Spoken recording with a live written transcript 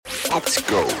Let's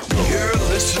go. You're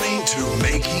listening to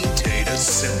Making Data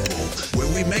Simple,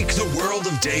 where we make the world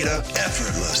of data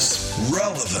effortless,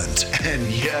 relevant, and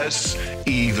yes,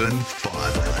 even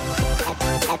fun.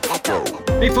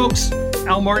 Hey folks,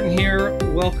 Al Martin here.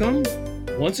 Welcome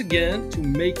once again to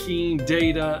Making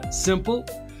Data Simple.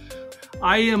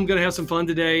 I am going to have some fun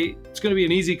today. It's going to be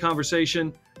an easy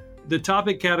conversation. The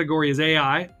topic category is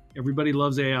AI. Everybody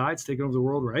loves AI. It's taken over the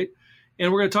world, right? And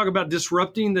we're going to talk about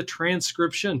disrupting the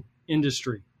transcription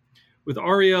industry with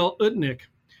Ariel Utnik.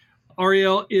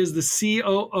 Ariel is the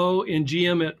COO and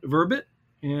GM at Verbit.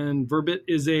 And Verbit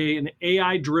is an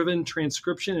AI-driven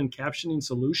transcription and captioning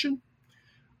solution.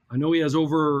 I know he has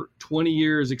over 20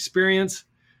 years experience.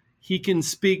 He can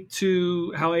speak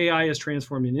to how AI is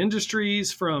transforming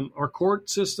industries, from our court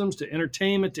systems to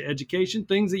entertainment to education,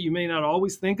 things that you may not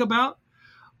always think about,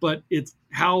 but it's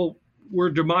how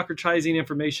we're democratizing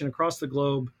information across the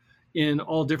globe in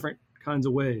all different kinds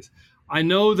of ways. I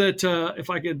know that if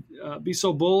I could be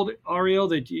so bold, Ariel,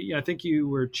 that I think you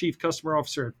were Chief Customer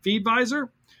Officer at FeedVisor,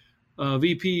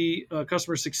 VP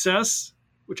Customer Success,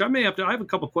 which I have a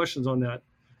couple questions on that.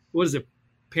 What is it?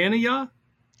 Panaya?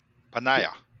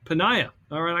 Panaya.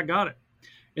 All right, I got it.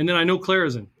 And then I know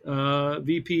Clarazin,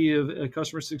 VP of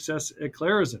Customer Success at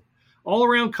Clarazin. All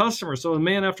around customer, so a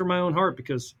man after my own heart,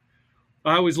 because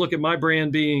I always look at my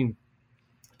brand being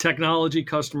technology,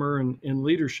 customer, and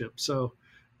leadership. So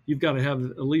you've got to have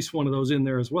at least one of those in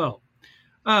there as well.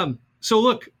 So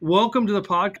look, welcome to the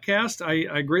podcast.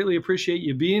 I greatly appreciate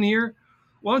you being here.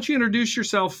 Why don't you introduce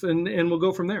yourself and we'll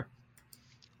go from there.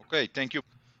 Okay, thank you.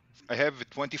 I have a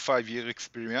 25-year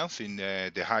experience in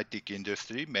the high-tech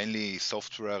industry, mainly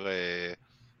software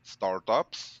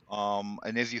startups.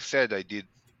 And as you said, I did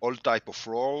all type of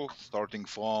roles, starting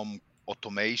from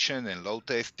automation and load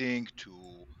testing to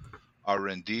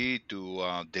R&D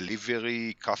to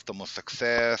delivery, customer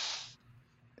success,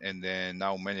 and then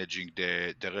now managing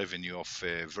the revenue of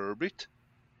Verbit.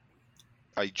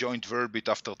 I joined Verbit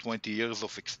after 20 years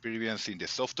of experience in the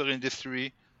software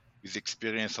industry, with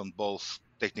experience on both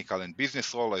technical and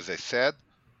business role, as I said.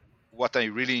 What I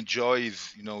really enjoy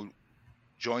is,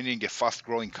 joining a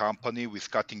fast-growing company with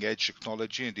cutting-edge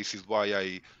technology, and this is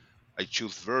why I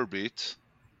choose Verbit,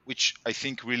 which I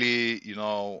think really,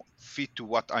 fit to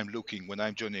what I'm looking when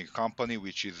I'm joining a company,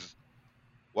 which is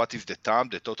what is the TAM,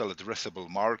 the total addressable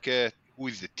market, who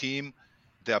is the team,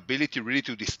 the ability really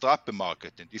to disrupt the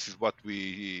market, and this is what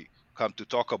we come to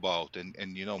talk about, and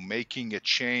making a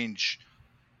change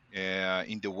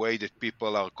in the way that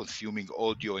people are consuming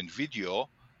audio and video.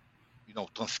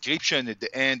 Transcription at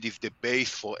the end is the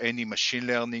base for any machine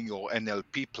learning or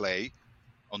NLP play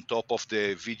on top of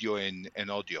the video and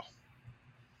audio.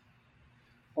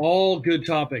 All good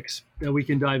topics that we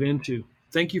can dive into.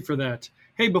 Thank you for that.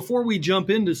 Hey, before we jump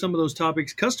into some of those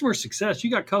topics, customer success,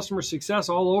 you got customer success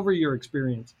all over your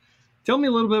experience. Tell me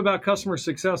a little bit about customer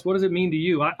success. What does it mean to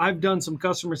you? I've done some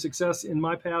customer success in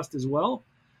my past as well.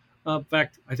 In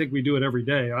fact, I think we do it every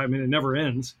day. I mean, it never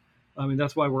ends. I mean,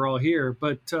 that's why we're all here.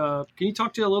 But can you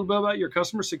talk to you a little bit about your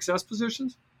customer success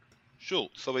positions? Sure.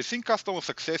 So I think customer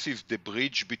success is the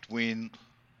bridge between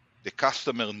the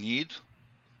customer need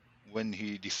when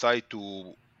he decides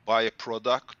to buy a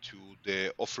product to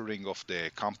the offering of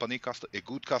the company. A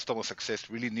good customer success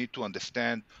really need to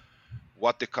understand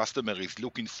what the customer is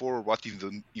looking for, what is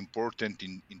important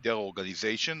in their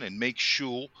organization, and make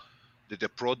sure that the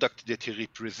product that he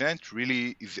represents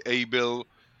really is able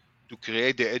to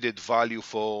create the added value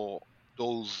for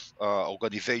those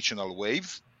organizational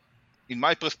waves. In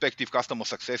my perspective, customer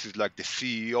success is like the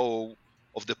CEO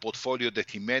of the portfolio that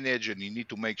he manages, and he need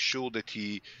to make sure that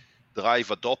he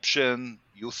drive adoption,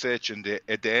 usage, and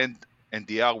at the end,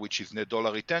 NDR, which is net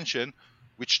dollar retention,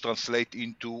 which translate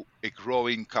into a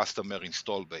growing customer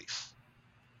install base.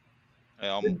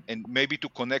 And maybe to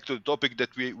connect to the topic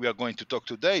that we are going to talk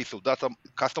today, so that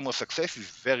customer success is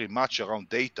very much around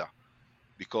data,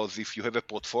 because if you have a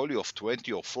portfolio of 20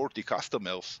 or 40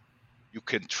 customers, you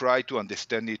can try to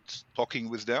understand it talking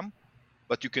with them,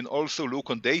 but you can also look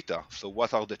on data. So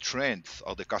what are the trends?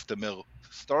 Are the customer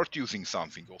start using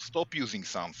something or stop using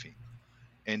something?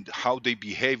 And how they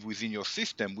behave within your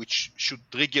system, which should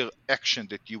trigger action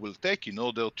that you will take in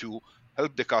order to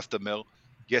help the customer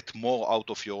get more out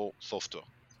of your software.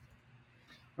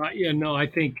 I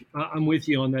think I'm with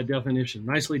you on that definition.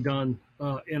 Nicely done.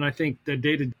 And I think that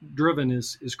data-driven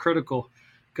is critical,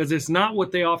 because it's not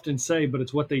what they often say, but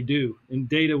it's what they do. And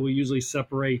data will usually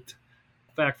separate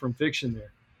fact from fiction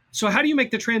there. So how do you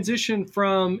make the transition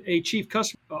from a chief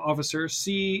customer officer,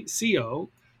 CCO,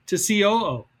 to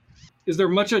COO? Is there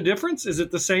much of a difference? Is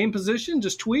it the same position,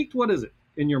 just tweaked? What is it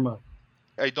in your mind?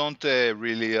 I don't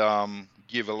really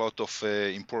give a lot of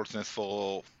importance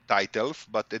for titles,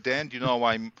 but at the end,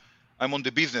 I'm on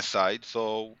the business side,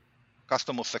 so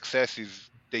customer success is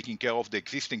taking care of the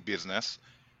existing business,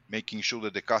 making sure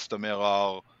that the customer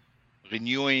are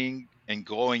renewing and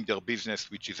growing their business,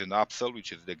 which is an upsell,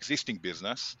 which is the existing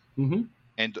business. Mm-hmm.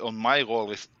 And on my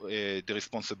role, the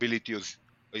responsibility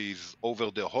is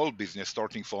over the whole business,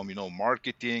 starting from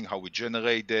marketing, how we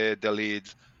generate the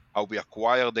leads, how we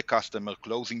acquire the customer,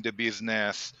 closing the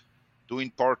business, doing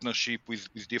partnership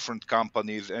with different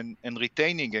companies, and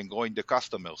retaining and growing the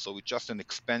customer. So it's just an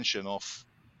expansion of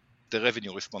the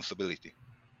revenue responsibility.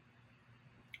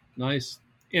 Nice.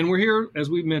 And we're here, as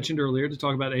we mentioned earlier, to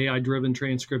talk about AI-driven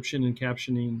transcription and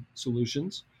captioning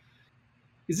solutions.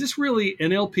 Is this really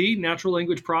NLP, natural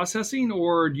language processing,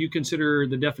 or do you consider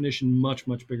the definition much,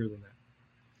 much bigger than that?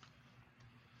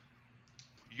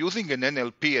 Using an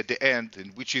NLP at the end,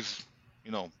 and which is,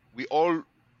 we all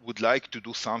would like to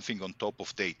do something on top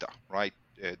of data, right?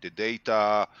 The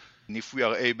data, and if we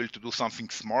are able to do something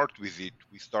smart with it,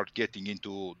 we start getting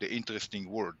into the interesting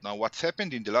world. Now, what's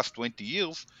happened in the last 20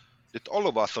 years, that all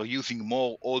of us are using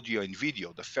more audio and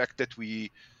video. The fact that we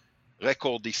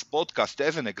record this podcast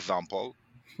as an example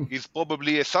is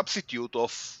probably a substitute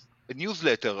of a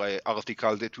newsletter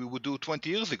article that we would do 20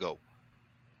 years ago.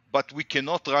 But we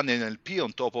cannot run NLP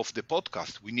on top of the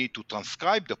podcast. We need to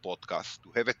transcribe the podcast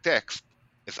to have a text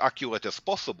as accurate as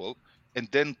possible, and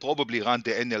then probably run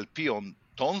the NLP on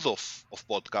tons of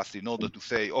podcasts in order to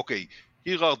say, okay,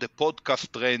 here are the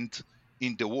podcast trends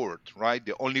in the world, right?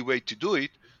 The only way to do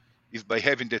it is by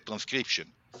having the transcription.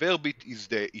 Verbit is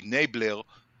the enabler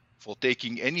for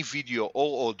taking any video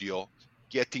or audio,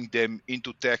 getting them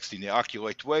into text in an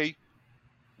accurate way,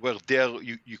 where there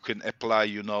you can apply,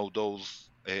 those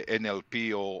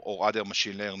NLP or other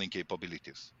machine learning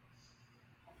capabilities.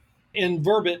 And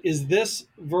Verbit, is this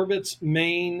Verbit's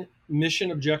main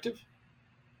mission objective?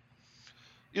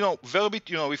 Verbit,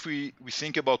 if we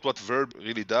think about what Verbit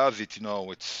really does, it's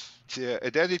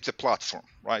a platform,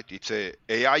 right? It's a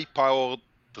AI-powered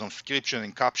transcription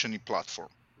and captioning platform,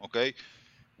 okay?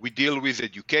 We deal with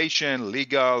education,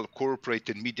 legal, corporate,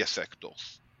 and media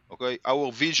sectors, okay?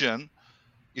 Our vision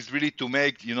is really to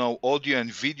make, audio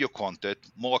and video content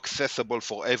more accessible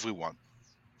for everyone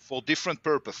for different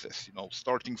purposes,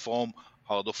 starting from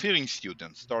hard of hearing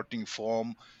students, starting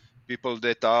from people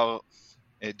that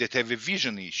have a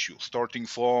vision issue, starting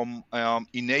from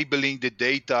enabling the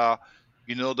data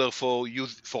in order for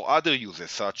other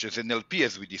users, such as NLP,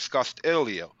 as we discussed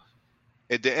earlier.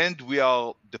 At the end, we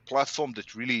are the platform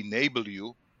that really enable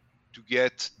you to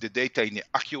get the data in an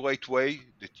accurate way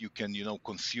that you can,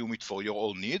 consume it for your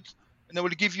own needs. And I will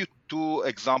give you two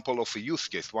examples of a use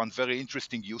case. One very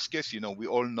interesting use case, we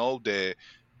all know the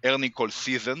earning call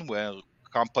season where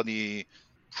company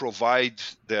provide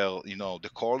their, the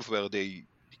calls where they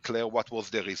declare what was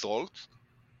the result.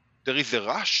 There is a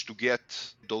rush to get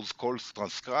those calls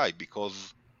transcribed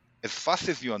because as fast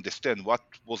as you understand what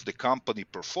was the company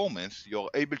performance, you're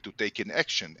able to take an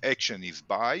action. Action is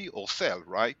buy or sell,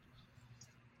 right?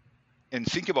 And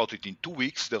think about it, in 2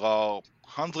 weeks, there are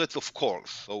hundreds of calls.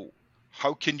 So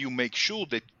how can you make sure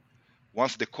that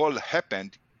once the call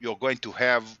happened, you're going to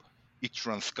have it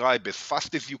transcribed as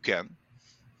fast as you can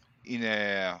in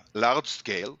a large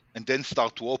scale and then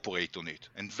start to operate on it?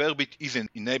 And Verbit is an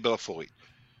enabler for it.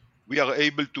 We are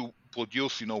able to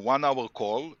produce, 1 hour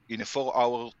call in a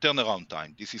 4-hour turnaround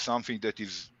time. This is something that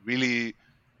is really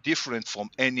different from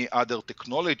any other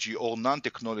technology or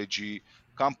non-technology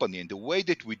company. And the way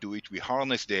that we do it, we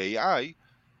harness the AI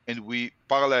and we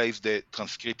parallelize the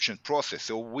transcription process.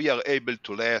 So we are able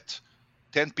to let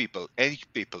 10 people, 8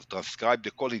 people transcribe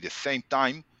the call at the same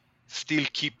time, still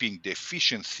keeping the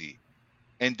efficiency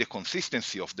and the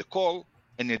consistency of the call.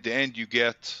 And at the end, you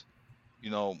get,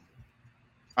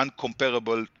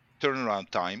 uncomparable turnaround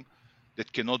time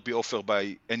that cannot be offered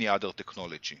by any other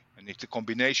technology. And it's a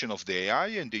combination of the AI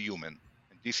and the human.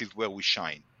 And this is where we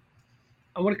shine.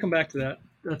 I want to come back to that.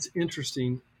 That's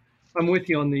interesting. I'm with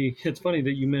you on it's funny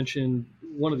that you mentioned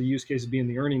one of the use cases being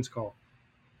the earnings call.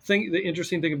 The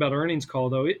interesting thing about earnings call,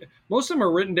 though, most of them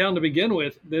are written down to begin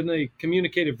with. Then they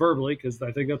communicate it verbally because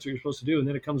I think that's what you're supposed to do. And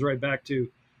then it comes right back to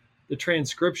the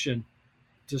transcription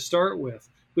to start with.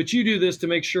 But you do this to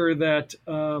make sure that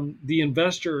the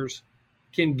investors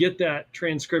can get that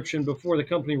transcription before the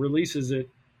company releases it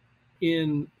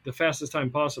in the fastest time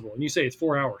possible. And you say it's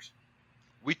 4 hours.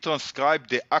 We transcribe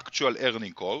the actual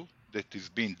earning call that is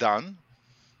being done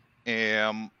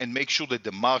and make sure that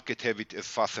the market have it as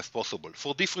fast as possible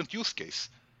for different use case.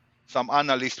 Some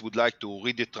analysts would like to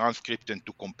read the transcript and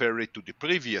to compare it to the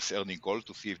previous earning call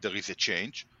to see if there is a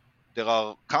change. there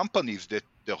are companies that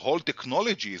their whole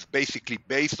technology is basically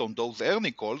based on those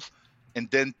earning calls, and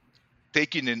then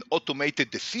taking an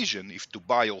automated decision if to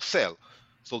buy or sell.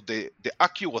 So the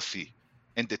accuracy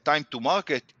and the time to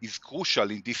market is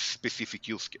crucial in this specific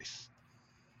use case.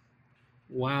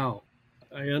 Wow.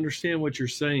 I understand what you're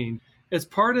saying. As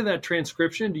part of that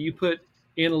transcription, do you put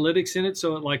analytics in it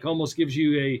so it like almost gives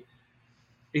you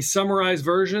a summarized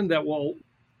version that will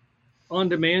on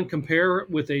demand compare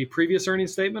with a previous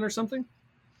earnings statement or something?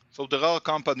 So there are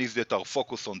companies that are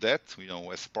focused on that.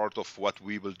 As part of what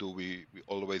we will do, we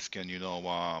always can,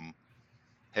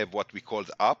 have what we call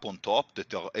the app on top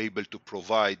that are able to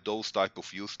provide those type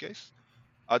of use case.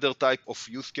 Other type of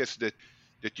use case that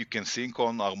you can think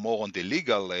on are more on the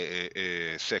legal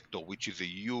sector, which is a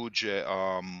huge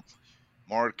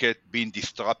market being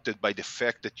disrupted by the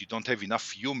fact that you don't have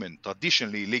enough human.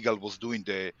 Traditionally, legal was doing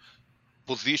the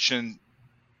position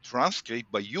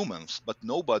transcript by humans, but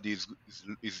nobody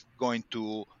is going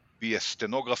to be a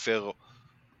stenographer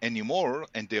anymore,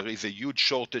 and there is a huge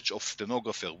shortage of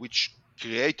stenographer, which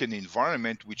create an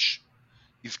environment which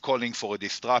is calling for a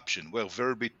disruption, where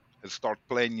Verbit has started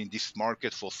playing in this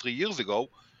market for 3 years ago,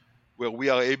 where we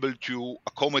are able to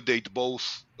accommodate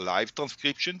both live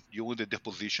transcription during the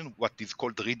deposition, what is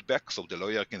called readback, so the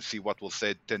lawyer can see what was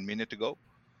said 10 minutes ago,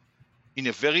 in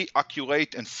a very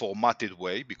accurate and formatted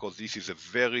way, because this is a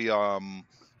very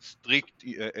strict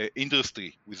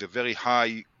industry with a very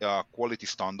high quality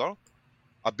standard.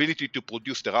 Ability to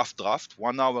produce the rough draft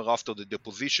 1 hour after the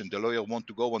deposition. The lawyer want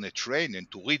to go on a train and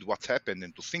to read what's happened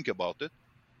and to think about it.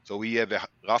 So we have a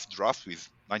rough draft with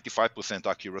 95%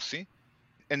 accuracy.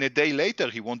 And a day later,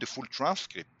 he want the full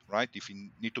transcript, right? If it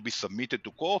need to be submitted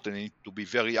to court, and it need to be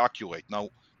very accurate. Now,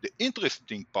 the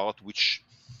interesting part, which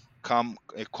come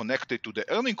connected to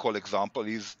the earning call example,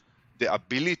 is the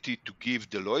ability to give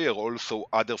the lawyer also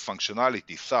other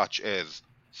functionality, such as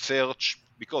search,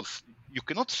 because you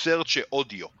cannot search an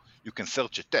audio, you can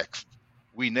search a text.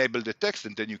 We enable the text,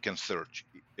 and then you can search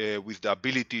with the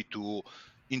ability to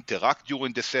interact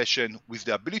during the session, with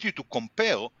the ability to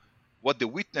compare what the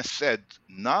witness said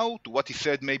now to what he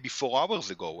said maybe 4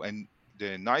 hours ago. And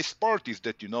the nice part is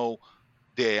that, the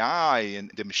AI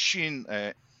and the machine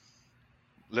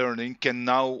learning can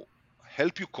now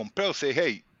help you compare, say,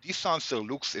 hey, this answer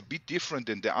looks a bit different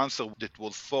than the answer that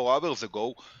was 4 hours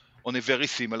ago on a very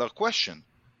similar question.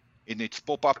 And it's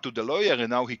pop up to the lawyer, and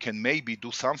now he can maybe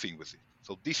do something with it.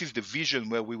 So this is the vision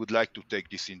where we would like to take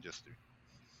this industry.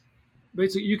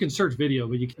 Basically, you can search video,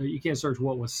 but you can't search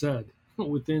what was said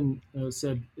within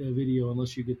said video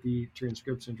unless you get the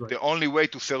transcriptions right. The only way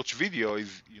to search video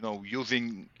is,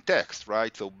 using text,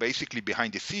 right? So basically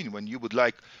behind the scene, when you would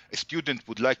like, a student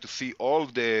would like to see all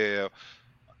the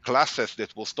classes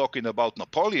that was talking about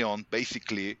Napoleon,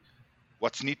 basically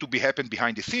what's need to be happen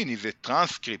behind the scene is a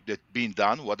transcript that's being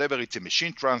done, whatever it's a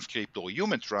machine transcript or a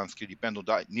human transcript, depending on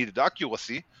the needed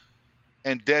accuracy.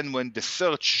 And then when the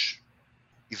search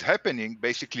is happening,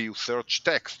 basically you search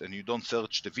text and you don't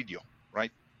search the video,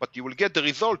 right? But you will get the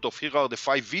result of here are the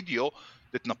 5 video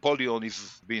that Napoleon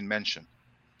is being mentioned.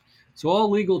 So all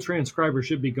legal transcribers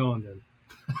should be gone then.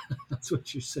 That's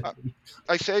what you said.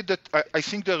 I say that I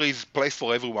think there is place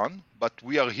for everyone, but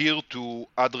we are here to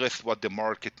address what the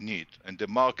market needs. And the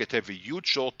market have a huge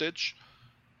shortage.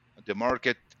 The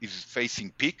market is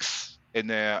facing peaks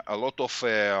and a lot of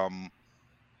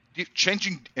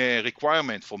changing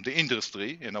requirement from the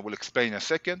industry, and I will explain in a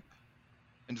second.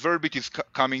 And Verbit is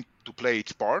coming to play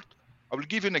its part. I will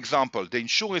give you an example. The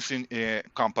insurance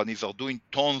companies are doing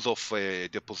tons of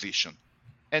deposition,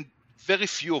 and very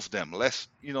few of them, less,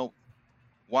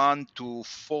 1 to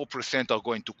 4% are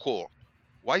going to court.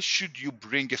 Why should you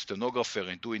bring a stenographer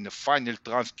and doing a final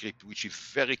transcript, which is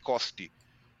very costly,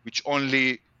 which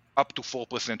only up to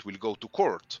 4% will go to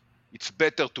court? It's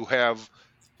better to have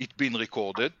it being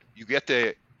recorded. You get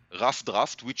a rough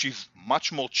draft, which is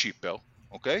much more cheaper,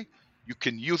 okay? You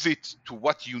can use it to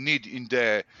what you need in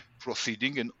the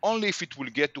proceeding, and only if it will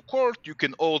get to court, you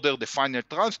can order the final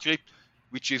transcript,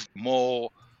 which is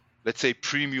more, let's say,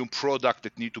 premium product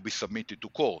that need to be submitted to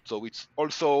court. So it's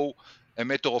also a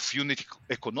matter of unit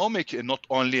economic and not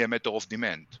only a matter of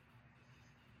demand.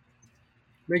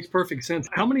 Makes perfect sense.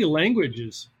 How many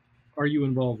languages are you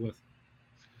involved with?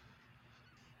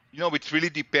 It really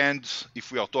depends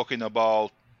if we are talking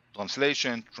about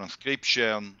translation,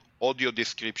 transcription, audio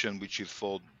description, which is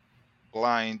for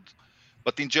blind.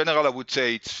 But in general, I would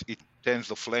say it's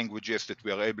tens of languages that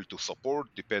we are able to support,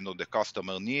 depend on the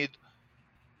customer need.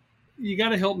 You got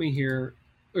to help me here.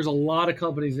 There's a lot of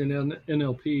companies in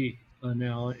NLP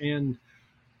now, and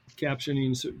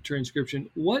captioning, transcription.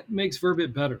 What makes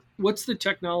Verbit better? What's the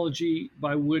technology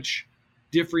by which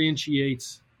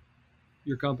differentiates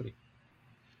your company?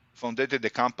 From that, the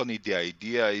company, the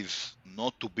idea is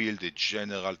not to build a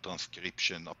general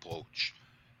transcription approach.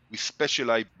 We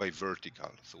specialize by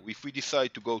vertical. So if we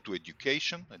decide to go to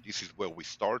education, and this is where we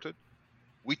started,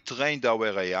 we trained our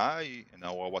AI and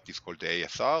our what is called the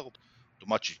ASR,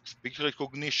 automatic speech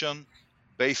recognition,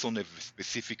 based on a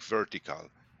specific vertical.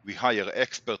 We hire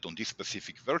expert on this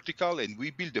specific vertical, and we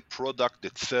build a product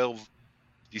that serves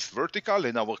this vertical,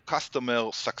 and our customer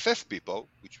success people,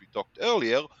 which we talked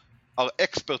earlier, are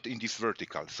expert in this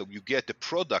vertical. So you get a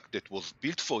product that was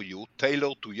built for you,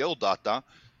 tailored to your data,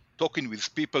 talking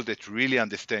with people that really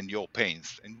understand your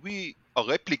pains. And we are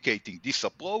replicating this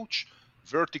approach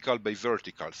vertical by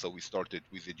vertical. So we started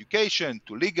with education,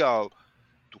 to legal,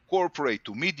 to corporate,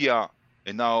 to media,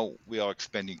 and now we are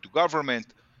expanding to government.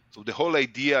 So the whole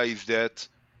idea is that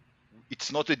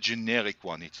it's not a generic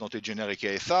one. It's not a generic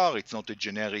ASR. It's not a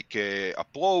generic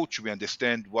approach. We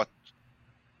understand what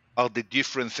are the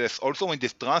differences also in the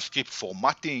transcript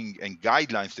formatting and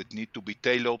guidelines that need to be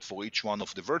tailored for each one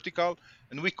of the vertical.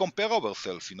 And we compare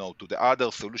ourselves, to the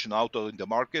other solution out there in the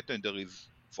market. And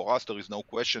for us, there is no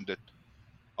question that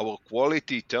our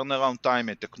quality, turnaround time,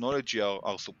 and technology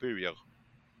are superior.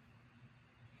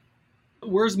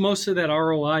 Where's most of that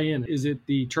ROI in? Is it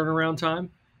the turnaround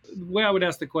time? The way I would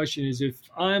ask the question is, if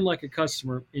I'm like a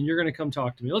customer and you're going to come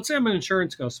talk to me, let's say I'm an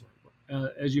insurance customer,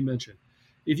 as you mentioned.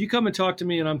 If you come and talk to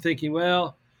me and I'm thinking,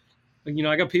 well,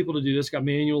 I got people to do this, got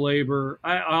manual labor.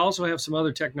 I also have some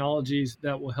other technologies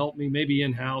that will help me, maybe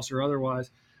in-house or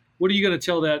otherwise. What are you going to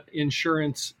tell that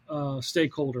insurance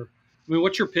stakeholder? I mean,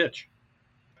 what's your pitch?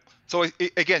 So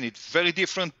again, it's very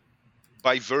different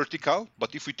by vertical,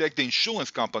 but if we take the insurance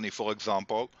company, for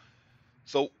example,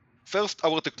 so first,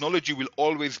 our technology will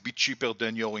always be cheaper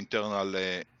than your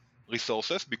internal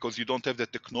resources because you don't have the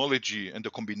technology and the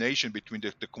combination between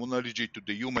the technology to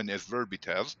the human as Verbit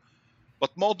has.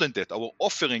 But more than that, our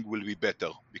offering will be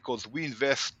better because we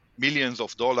invest millions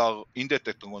of dollars in the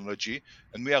technology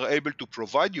and we are able to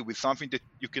provide you with something that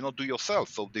you cannot do yourself.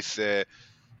 So this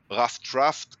rough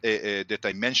draft that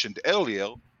I mentioned earlier,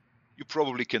 you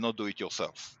probably cannot do it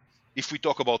yourself. If we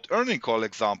talk about earning call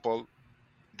example,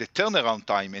 the turnaround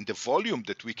time and the volume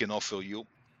that we can offer you,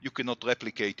 you cannot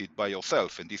replicate it by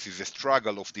yourself. And this is a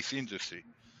struggle of this industry,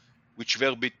 which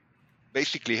Verbit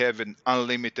basically have an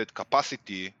unlimited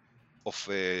capacity of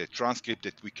a transcript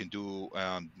that we can do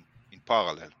in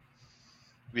parallel.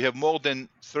 We have more than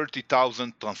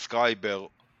 30,000 transcribers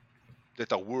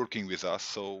that are working with us.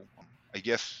 So I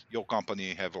guess your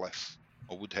company have less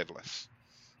or would have less,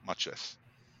 much less.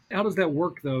 How does that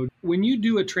work, though? When you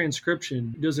do a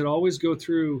transcription, does it always go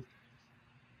through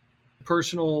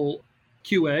personal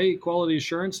QA, quality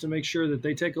assurance, to make sure that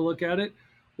they take a look at it?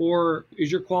 Or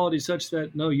is your quality such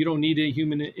that, no, you don't need a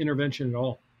human intervention at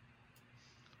all?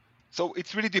 So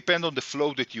it really depends on the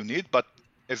flow that you need. But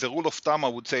as a rule of thumb, I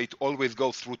would say it always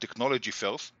goes through technology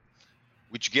first,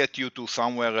 which get you to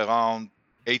somewhere around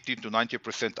 80 to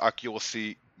 90%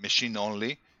 accuracy machine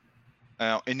only.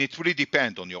 And it really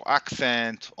depends on your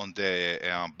accent, on the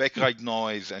background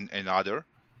noise, and other.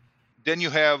 Then you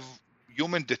have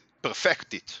human that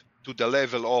perfect it to the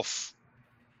level of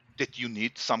that you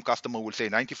need. Some customer will say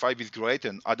 95 is great,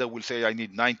 and other will say I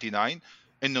need 99.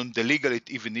 And on the legal, it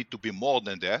even need to be more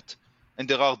than that. And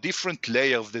there are different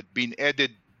layers that been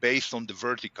added based on the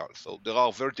vertical. So there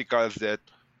are verticals that,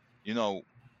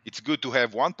 it's good to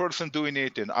have one person doing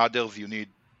it, and others you need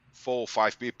 4 or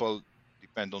 5 people.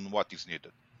 Depend on what is needed.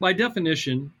 By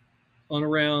definition, on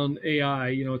around AI,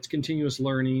 it's continuous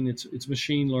learning, it's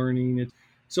machine learning.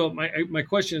 So my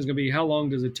question is going to be, how long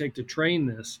does it take to train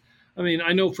this? I mean,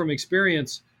 I know from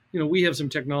experience, we have some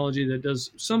technology that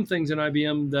does some things in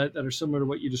IBM that are similar to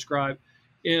what you described.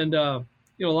 And, a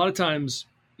lot of times,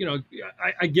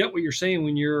 I get what you're saying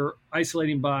when you're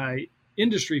isolating by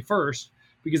industry first,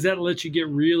 because that lets you get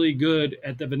really good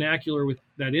at the vernacular with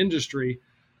that industry.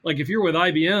 Like if you're with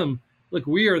IBM, look,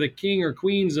 we are the king or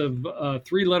queens of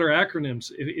 3-letter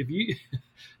acronyms. If you,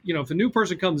 if a new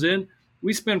person comes in,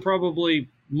 we spend probably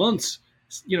months,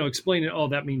 explaining, oh,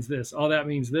 that means this, oh, that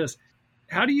means this.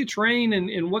 How do you train,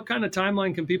 and what kind of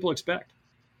timeline can people expect?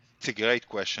 It's a great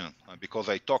question because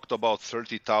I talked about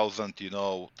 30,000,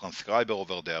 transcriber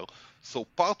over there. So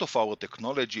part of our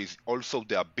technology is also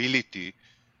the ability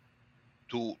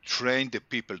to train the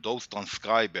people, those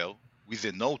transcribers, with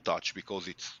a no touch, because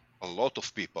it's a lot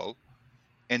of people,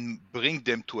 and bring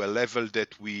them to a level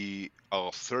that we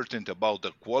are certain about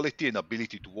their quality and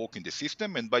ability to work in the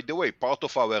system. And by the way, part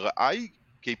of our AI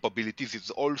capabilities is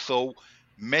also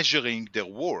measuring their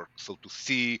work, so to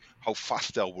see how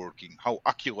fast they're working, how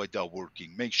accurate they're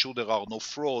working, make sure there are no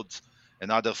frauds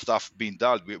and other stuff being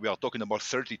done. We are talking about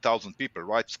 30,000 people,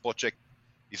 right? Spot check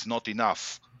is not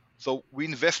enough. So we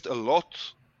invest a lot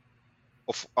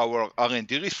of our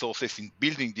R&D resources in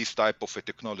building this type of a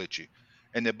technology.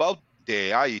 And about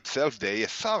the AI itself, the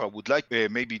ASR, I would like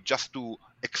maybe just to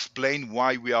explain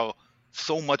why we are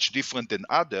so much different than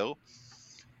other.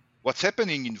 What's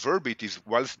happening in Verbit is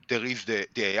whilst there is the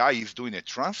AI is doing a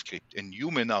transcript and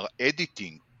humans are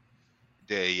editing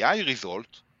the AI result,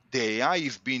 the AI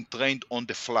is being trained on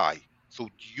the fly. So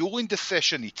during the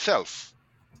session itself,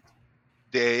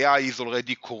 the AI is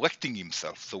already correcting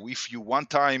himself. So if you one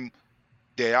time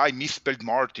the AI misspelled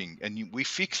Martin and we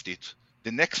fixed it,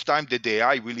 the next time that the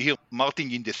AI will hear Martin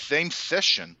in the same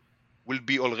session will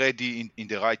be already in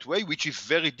the right way, which is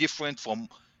very different from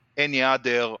any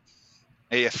other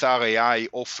ASR AI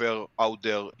offer out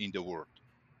there in the world.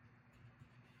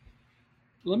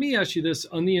 Let me ask you this.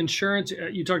 On the insurance,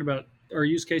 you talked about our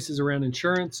use cases around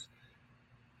insurance,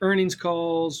 earnings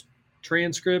calls,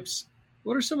 transcripts.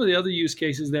 What are some of the other use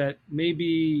cases that may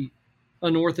be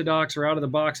unorthodox or out of the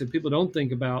box that people don't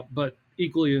think about, but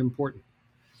equally important?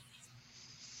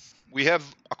 We have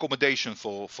accommodation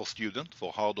for students,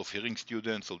 for hard of hearing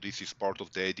students. So this is part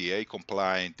of the ADA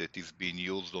compliant that is being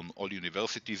used on all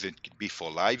universities. It can be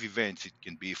for live events. It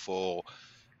can be for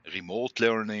remote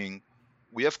learning.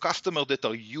 We have customers that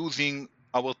are using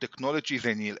our technologies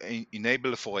and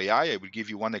enable for AI. I will give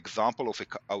you one example of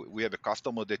we have a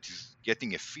customer that is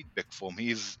getting a feedback from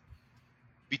his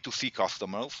B2C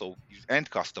customers, so his end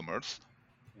customers,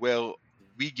 where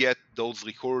we get those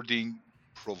recording,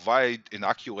 provide an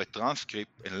accurate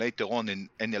transcript, and later on an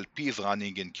NLP is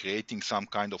running and creating some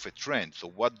kind of a trend. So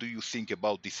what do you think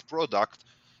about this product?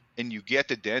 And you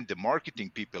get at the end, the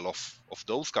marketing people of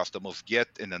those customers get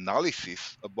an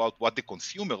analysis about what the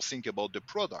consumers think about the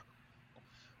product.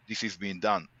 This is being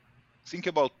done. Think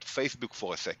about Facebook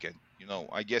for a second.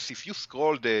 I guess if you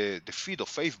scroll the feed of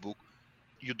Facebook,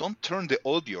 you don't turn the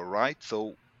audio, right?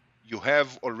 So you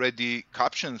have already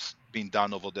captions being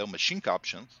done over there, machine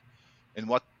captions. And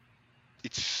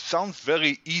it sounds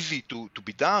very easy to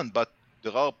be done, but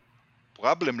there are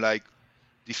problems like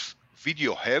this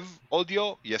video have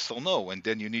audio, yes or no? And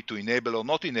then you need to enable or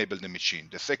not enable the machine.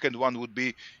 The second one would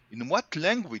be in what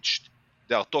language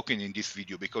they are talking in this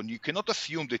video, because you cannot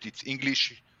assume that it's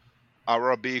English,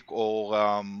 Arabic,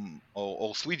 or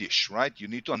Swedish, right? You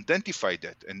need to identify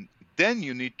that. And then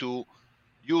you need to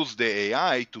use the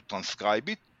AI to transcribe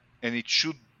it, and it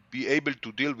should be able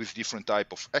to deal with different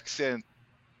type of accent,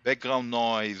 background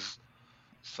noise,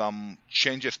 some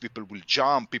changes, people will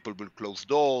jump, people will close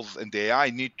doors, and the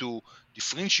AI need to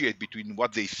differentiate between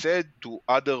what they said to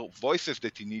other voices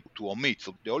that you need to omit.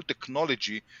 So the whole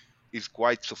technology is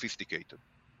quite sophisticated.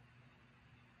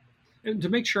 And to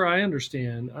make sure I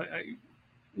understand,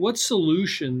 what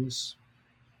solutions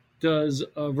does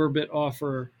Verbit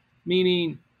offer?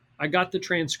 Meaning, I got the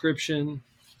transcription,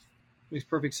 makes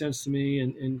perfect sense to me,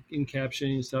 and in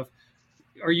captioning and stuff.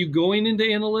 Are you going into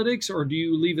analytics, or do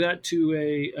you leave that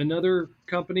to another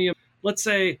company? Let's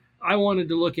say I wanted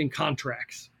to look in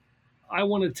contracts. I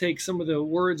want to take some of the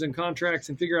words in contracts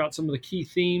and figure out some of the key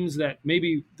themes that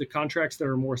maybe the contracts that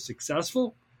are more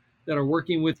successful, that are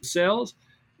working with sales,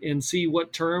 and see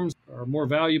what terms are more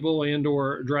valuable and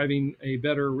or driving a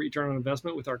better return on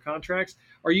investment with our contracts.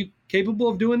 Are you capable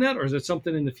of doing that, or is it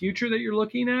something in the future that you're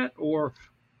looking at? Or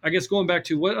I guess going back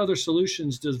to what other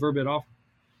solutions does Verbit offer?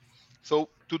 So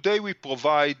today we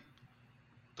provide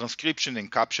transcription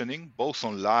and captioning, both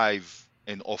on live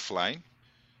and offline.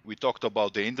 We talked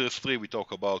about the industry. We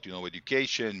talk about,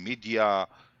 education, media,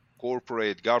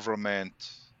 corporate, government,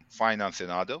 finance,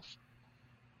 and others.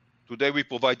 Today we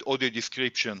provide audio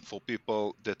description for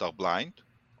people that are blind.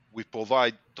 We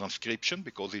provide transcription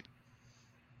because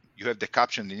you have the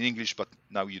caption in English, but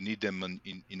now you need them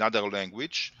in other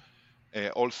language.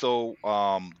 Also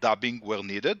dubbing where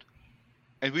needed.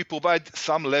 And we provide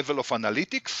some level of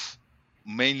analytics,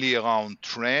 mainly around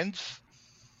trends.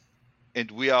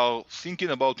 And we are thinking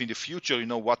about in the future,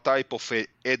 what type of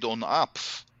add-on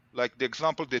apps, like the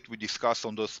example that we discussed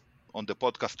on the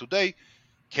podcast today,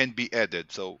 can be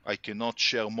added. So I cannot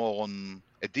share more on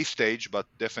at this stage, but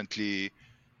definitely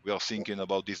we are thinking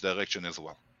about this direction as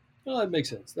well. Well, that makes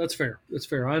sense. That's fair.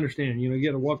 I understand. You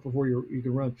got to walk before you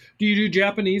can run. Do you do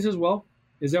Japanese as well?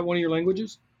 Is that one of your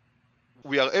languages?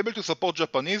 We are able to support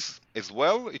Japanese as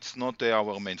well. It's not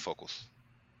our main focus.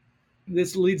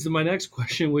 This leads to my next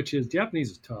question, which is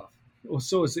Japanese is tough. Well,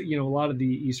 so is a lot of the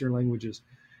Eastern languages.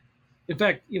 In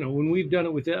fact, when we've done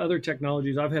it with the other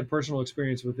technologies, I've had personal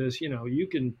experience with this. You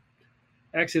can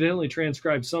accidentally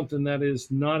transcribe something that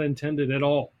is not intended at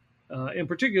all. In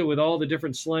particular, with all the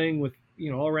different slang with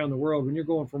all around the world, when you're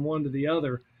going from one to the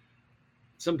other,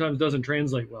 sometimes doesn't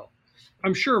translate well.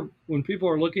 I'm sure when people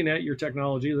are looking at your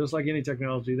technology, just like any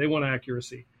technology, they want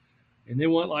accuracy, and they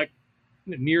want like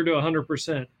near to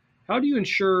 100%. How do you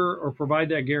ensure or provide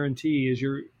that guarantee as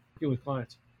you're working with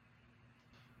clients?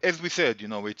 As we said,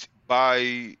 it's by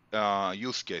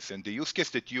use case, and the use case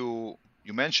that you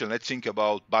mentioned, let's think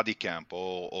about body camp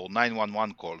or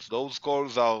 911 calls. Those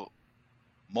calls are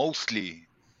mostly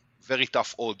very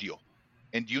tough audio,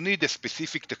 and you need a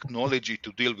specific technology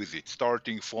to deal with it,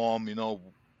 starting from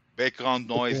background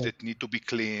noise that need to be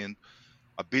cleaned,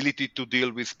 ability to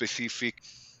deal with specific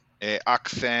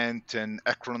accent and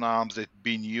acronyms that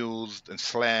being used and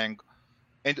slang.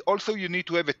 And also you need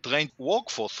to have a trained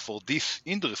workforce for this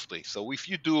industry. So if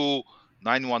you do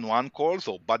 911 calls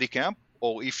or body camp,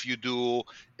 or if you do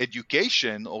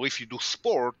education, or if you do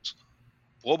sport,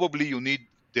 probably you need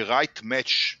the right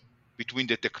match between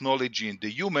the technology and the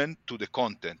human to the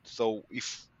content. So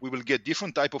if we will get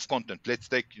different type of content, let's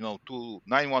take, 2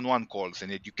 911 calls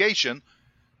and education,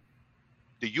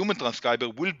 the human transcriber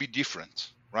will be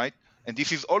different, right? And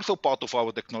this is also part of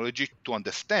our technology to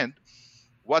understand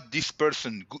what this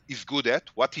person is good at,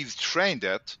 what he's trained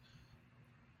at,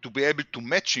 to be able to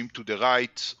match him to the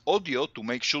right audio to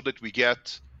make sure that we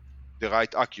get the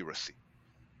right accuracy.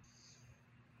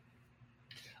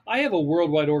 I have a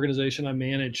worldwide organization I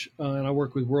manage, and I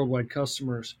work with worldwide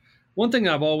customers. One thing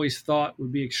I've always thought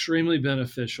would be extremely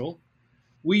beneficial,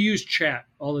 we use chat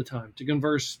all the time to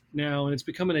converse now, and it's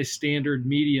becoming a standard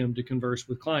medium to converse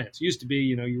with clients. It used to be,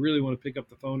 you really want to pick up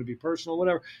the phone to be personal,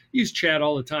 whatever. Use chat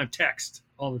all the time, text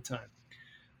all the time.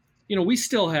 We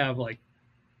still have like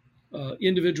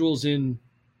individuals in,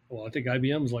 I think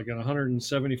IBM is like in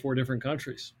 174 different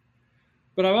countries.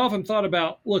 But I've often thought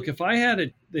about, look, if I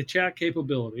had the chat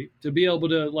capability to be able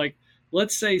to, like,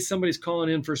 let's say somebody's calling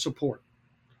in for support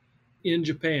in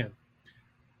Japan,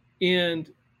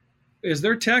 and as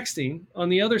they're texting on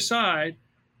the other side,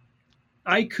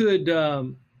 I could,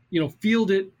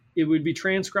 field it. It would be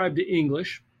transcribed to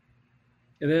English,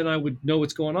 and then I would know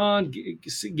what's going on,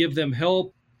 give them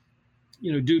help,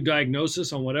 do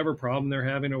diagnosis on whatever problem they're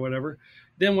having or whatever.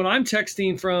 Then when I'm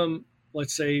texting from,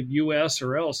 let's say, US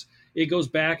or else, it goes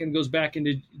back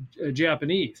into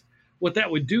Japanese. What that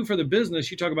would do for the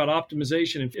business, you talk about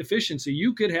optimization and efficiency.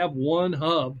 You could have one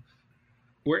hub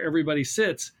where everybody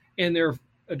sits and they're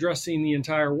addressing the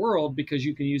entire world because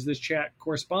you can use this chat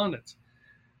correspondence.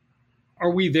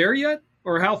 Are we there yet?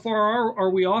 Or how far are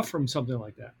we off from something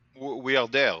like that? We are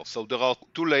there. So there are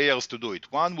 2 layers to do it.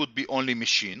 One would be only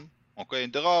machine. Okay,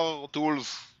 and there are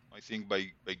tools, I think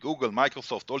by Google,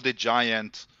 Microsoft, all the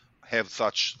giants have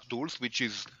such tools, which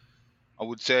is, I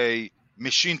would say,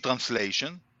 machine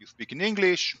translation. You speak in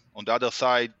English. On the other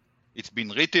side, it's been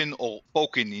written or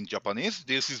spoken in Japanese.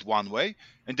 This is one way.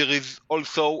 And there is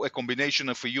also a combination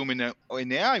of a human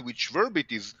and AI, which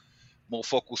Verbit is more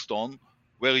focused on,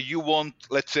 where you want,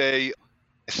 let's say,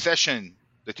 a session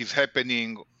that is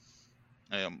happening,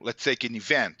 let's take an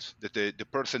event that the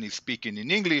person is speaking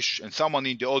in English and someone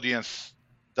in the audience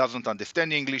doesn't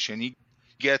understand English, and he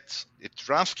gets a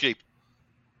transcript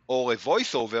or a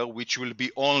voiceover which will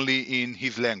be only in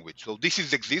his language. So this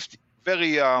exists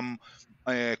very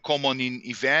common in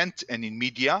event and in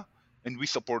media, and we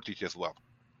support it as well.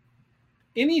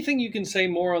 Anything you can say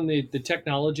more on the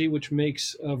technology which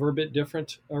makes Verbit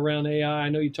different around AI? I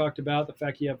know you talked about the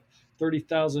fact you have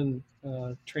 30,000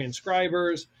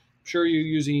 transcribers. I'm sure you're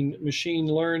using machine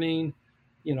learning.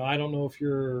 I don't know if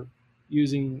you're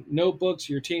using notebooks,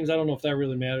 your teams. I don't know if that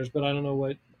really matters, but I don't know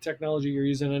what technology you're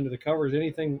using under the covers.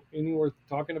 Any worth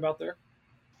talking about there?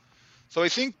 So I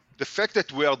think the fact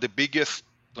that we are the biggest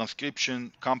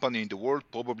transcription company in the world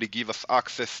probably give us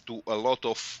access to a lot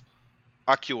of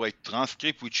accurate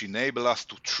transcript, which enable us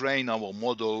to train our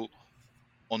model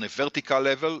on a vertical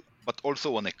level, but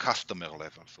also on a customer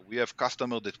level. So we have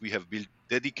customers that we have built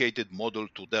dedicated model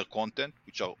to their content,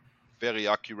 which are very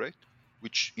accurate,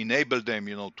 which enable them,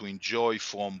 to enjoy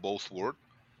from both worlds.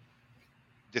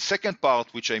 The second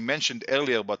part, which I mentioned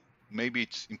earlier, but maybe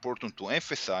it's important to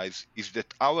emphasize, is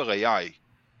that our AI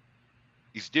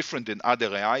is different than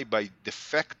other AI by the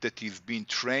fact that it's being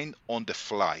trained on the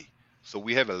fly. So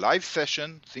we have a live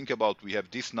session. Think about, we have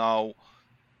this now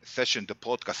session, the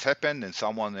podcast happened, and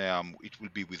someone, it will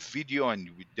be with video, and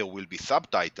there will be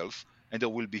subtitles, and there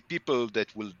will be people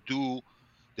that will do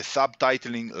the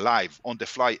subtitling live on the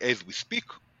fly as we speak.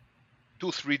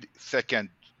 2-3 second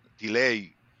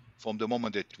delay from the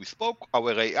moment that we spoke.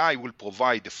 Our AI will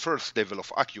provide the first level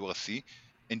of accuracy,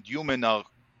 and humans are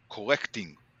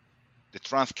correcting the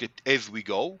transcript as we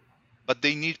go, but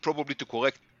they need probably to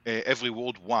correct every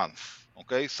word once.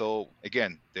 Okay, so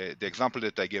again, the example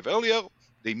that I gave earlier,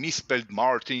 they misspelled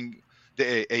Martin.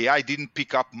 The AI didn't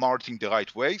pick up Martin the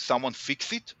right way. Someone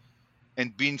fixed it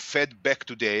and being fed back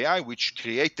to the AI, which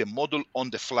create a model on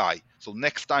the fly. So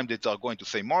next time that they are going to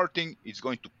say Martin, it's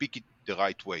going to pick it the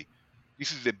right way.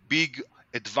 This is a big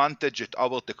advantage that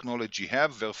our technology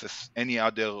have versus any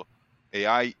other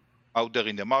AI out there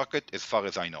in the market, as far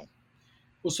as I know.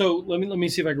 Well, so let me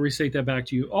see if I can restate that back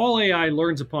to you. All AI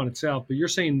learns upon itself, but you're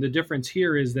saying the difference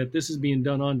here is that this is being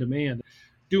done on demand,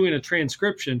 doing a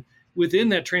transcription. Within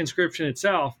that transcription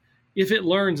itself, if it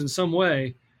learns in some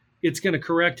way, it's going to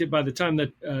correct it by the time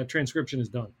that transcription is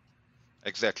done.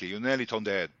 Exactly, you nail it on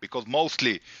the head. Because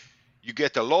mostly you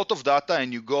get a lot of data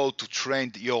and you go to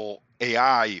train your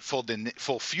AI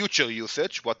for future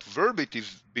usage. What Verbit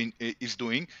is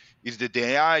doing is that the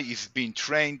AI is being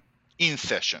trained in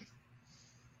session.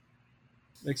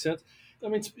 Makes sense. I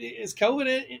mean, is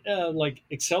COVID like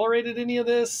accelerated any of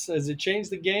this? Has it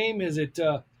changed the game? Has it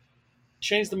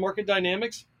changed the market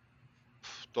dynamics?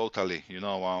 Totally.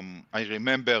 I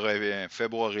remember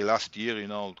February last year,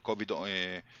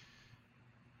 COVID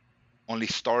only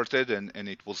started and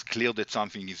it was clear that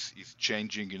something is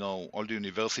changing. All the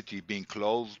university being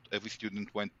closed, every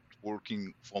student went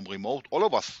working from remote. All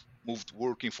of us moved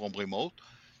working from remote,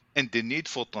 and the need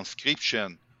for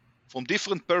transcription from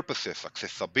different purposes,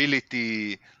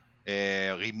 accessibility,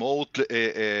 remote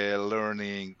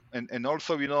learning, and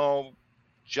also,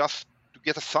 just to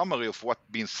get a summary of what's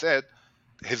being said,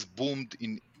 has boomed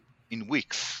in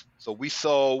weeks. So we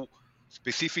saw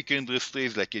specific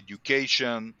industries like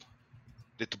education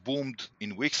that boomed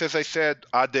in weeks, as I said.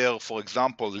 Other, for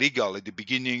example, legal at the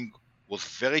beginning was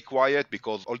very quiet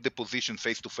because all the positions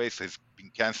face-to-face has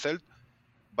been canceled.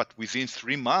 But within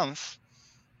 3 months,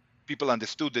 people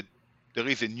understood that there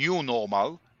is a new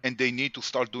normal and they need to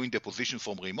start doing deposition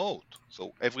from remote.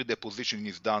 So every deposition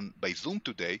is done by Zoom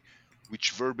today,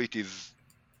 which Verbit is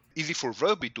easy for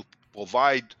Verbit to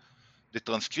provide the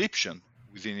transcription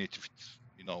within it, if it's,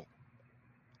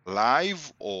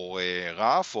 live or a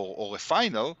rough or a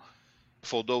final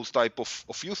for those type of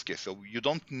use case. So you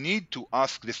don't need to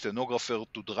ask the stenographer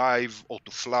to drive or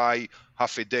to fly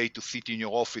half a day to sit in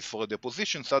your office for a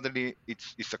deposition. Suddenly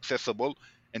it's accessible.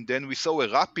 And then we saw a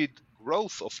rapid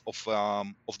growth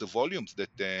of the volumes that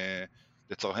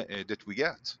we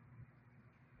get.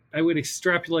 I would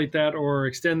extrapolate that or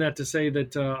extend that to say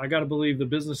that I got to believe the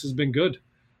business has been good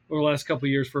over the last couple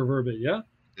of years for Verbit. Yeah,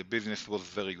 the business was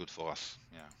very good for us.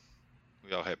 Yeah,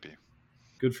 we are happy.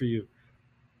 Good for you.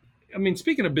 I mean,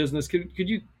 speaking of business, could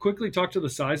you quickly talk to the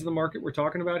size of the market we're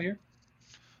talking about here?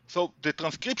 So the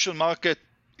transcription market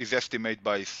is estimated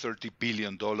by $30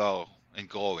 billion and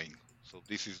growing. So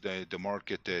this is the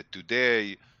market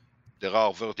today. There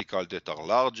are verticals that are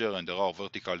larger and there are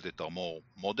verticals that are more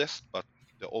modest, but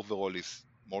the overall is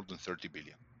more than 30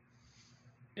 billion.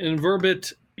 In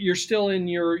Verbit, you're still in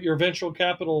your venture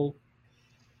capital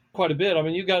quite a bit. I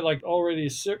mean, you got like already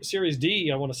Series D,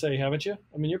 I want to say, haven't you?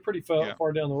 I mean, you're pretty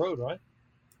far down the road, right?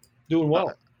 Doing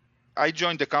well. I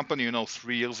joined the company,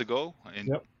 3 years ago,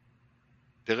 and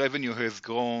the revenue has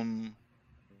grown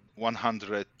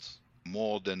 100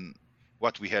 more than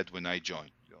what we had when I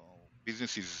joined.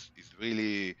 Business is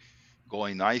really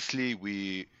going nicely.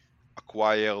 We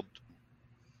acquired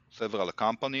several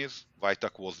companies.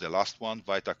 Vitac was the last one.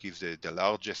 Vitac is the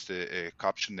largest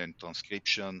caption and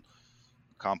transcription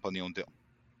company on the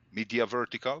media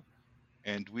vertical.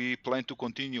 And we plan to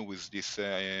continue with this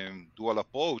dual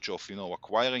approach of,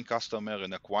 acquiring customer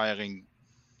and acquiring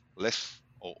less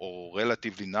or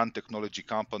relatively non-technology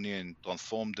company and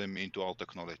transform them into our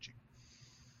technology.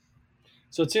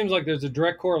 So it seems like there's a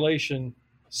direct correlation.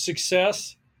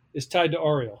 Success is tied to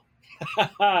Ariel.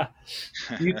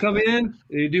 You come in,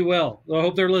 you do well. I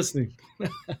hope they're listening.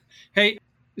 Hey,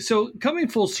 so coming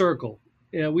full circle,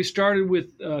 we started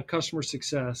with customer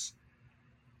success.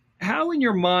 How in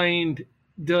your mind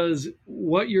does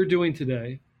what you're doing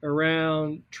today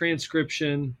around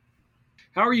transcription,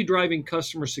 how are you driving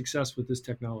customer success with this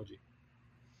technology?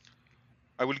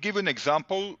 I will give an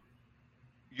example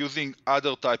using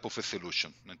other type of a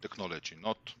solution and technology.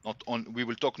 We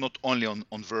will talk not only on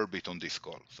Verbit on this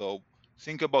call. So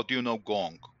think about,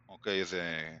 Gong, okay,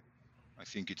 I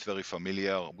think it's very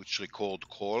familiar, which record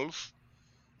calls,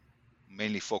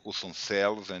 mainly focus on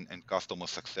sales and customer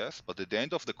success. But at the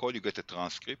end of the call, you get a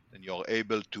transcript and you're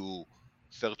able to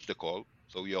search the call.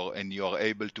 So you're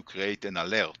able to create an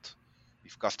alert.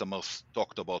 If customers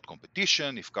talked about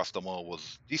competition, if customer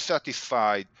was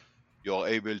dissatisfied, you're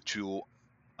able to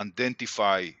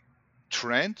identify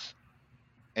trends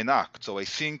enact. So I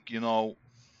think,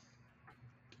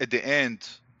 at the end,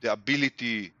 the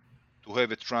ability to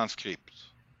have a transcript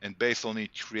and based on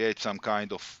it create some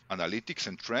kind of analytics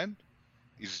and trend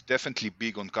is definitely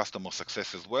big on customer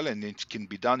success as well, and it can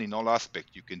be done in all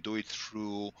aspects. You can do it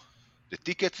through the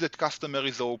tickets that customer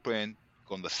is open,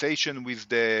 conversation with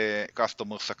the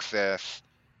customer success,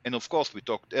 and of course, we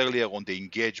talked earlier on the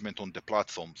engagement on the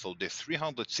platform. So the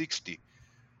 360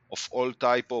 of all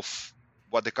type of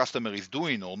what the customer is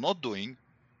doing or not doing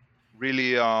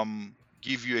really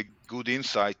give you a good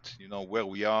insight, where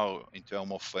we are in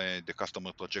terms of the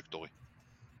customer trajectory.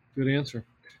 Good answer.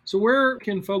 So where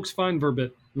can folks find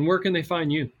Verbit, and where can they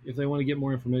find you if they want to get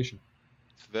more information?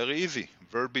 It's very easy.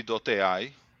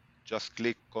 Verbit.ai. Just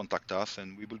click contact us,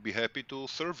 and we will be happy to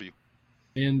serve you.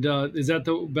 And is that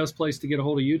the best place to get a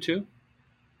hold of you too?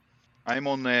 I'm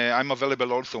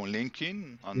available also on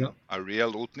LinkedIn, on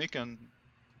Ariel Utnik, and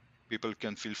people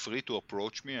can feel free to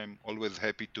approach me. I'm always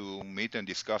happy to meet and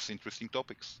discuss interesting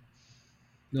topics.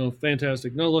 No,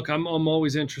 fantastic. No, look, I'm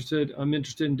always interested. I'm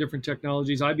interested in different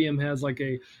technologies. IBM has like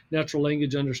a natural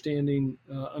language understanding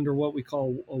under what we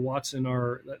call a Watson.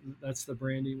 That's the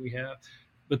branding we have.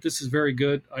 But this is very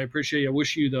good. I appreciate it. I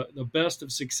wish you the best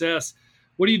of success.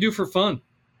 What do you do for fun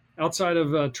outside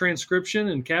of transcription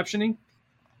and captioning?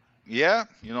 Yeah,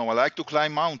 I like to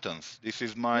climb mountains. This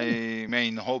is my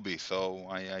main hobby. So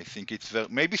I think it's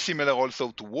maybe similar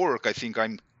also to work. I think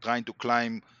I'm trying to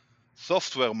climb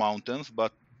software mountains,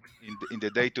 but in the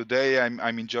day-to-day,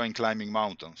 I'm enjoying climbing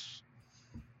mountains.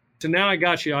 So now I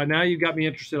got you. Now you got me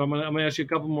interested. I'm gonna ask you a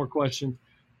couple more questions.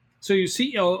 So you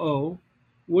COO,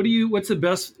 what's the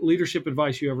best leadership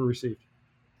advice you ever received?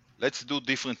 Let's do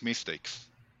different mistakes.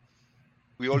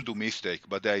 We all do mistakes,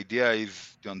 but the idea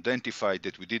is to identify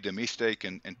that we did a mistake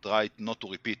and try not to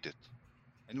repeat it.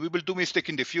 And we will do mistake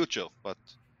in the future, but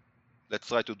let's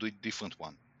try to do a different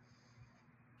one.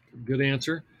 Good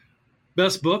answer.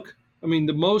 Best book? I mean,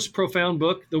 the most profound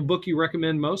book, the book you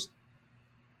recommend most?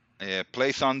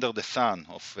 Place Under the Sun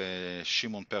of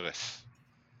Shimon Peres.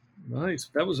 Nice.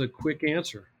 That was a quick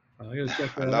answer. I gotta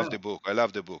check that out. I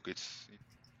love the book.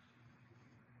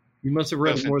 You must have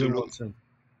read it more than once then.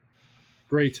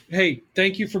 Great. Hey,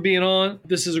 thank you for being on.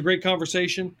 This is a great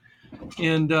conversation,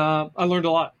 and I learned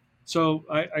a lot. So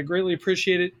I greatly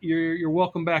appreciate it. You're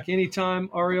welcome back anytime,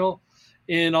 Ariel,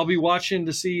 and I'll be watching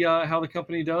to see how the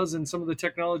company does and some of the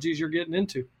technologies you're getting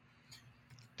into.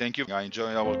 Thank you. I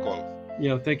enjoy our call.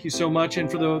 Yeah, thank you so much.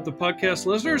 And for the podcast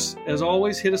listeners, as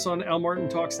always, hit us on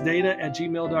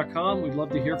almartintalksdata@gmail.com. We'd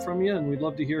love to hear from you, and we'd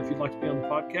love to hear if you'd like to be on the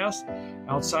podcast.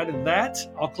 Outside of that,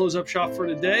 I'll close up shop for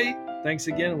today. Thanks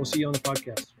again, and we'll see you on the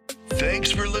podcast.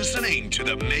 Thanks for listening to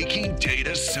the Making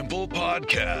Data Simple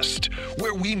podcast,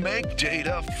 where we make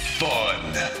data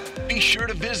fun. Be sure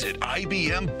to visit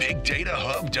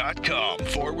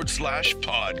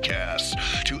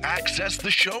IBMBigDataHub.com/podcast to access the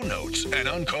show notes and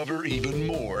uncover even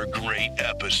more great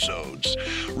episodes.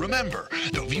 Remember,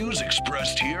 the views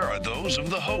expressed here are those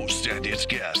of the host and its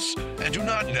guests, and do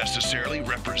not necessarily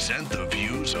represent the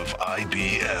views of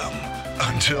IBM.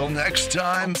 Until next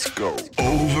time, let's go.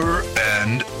 Over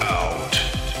and out.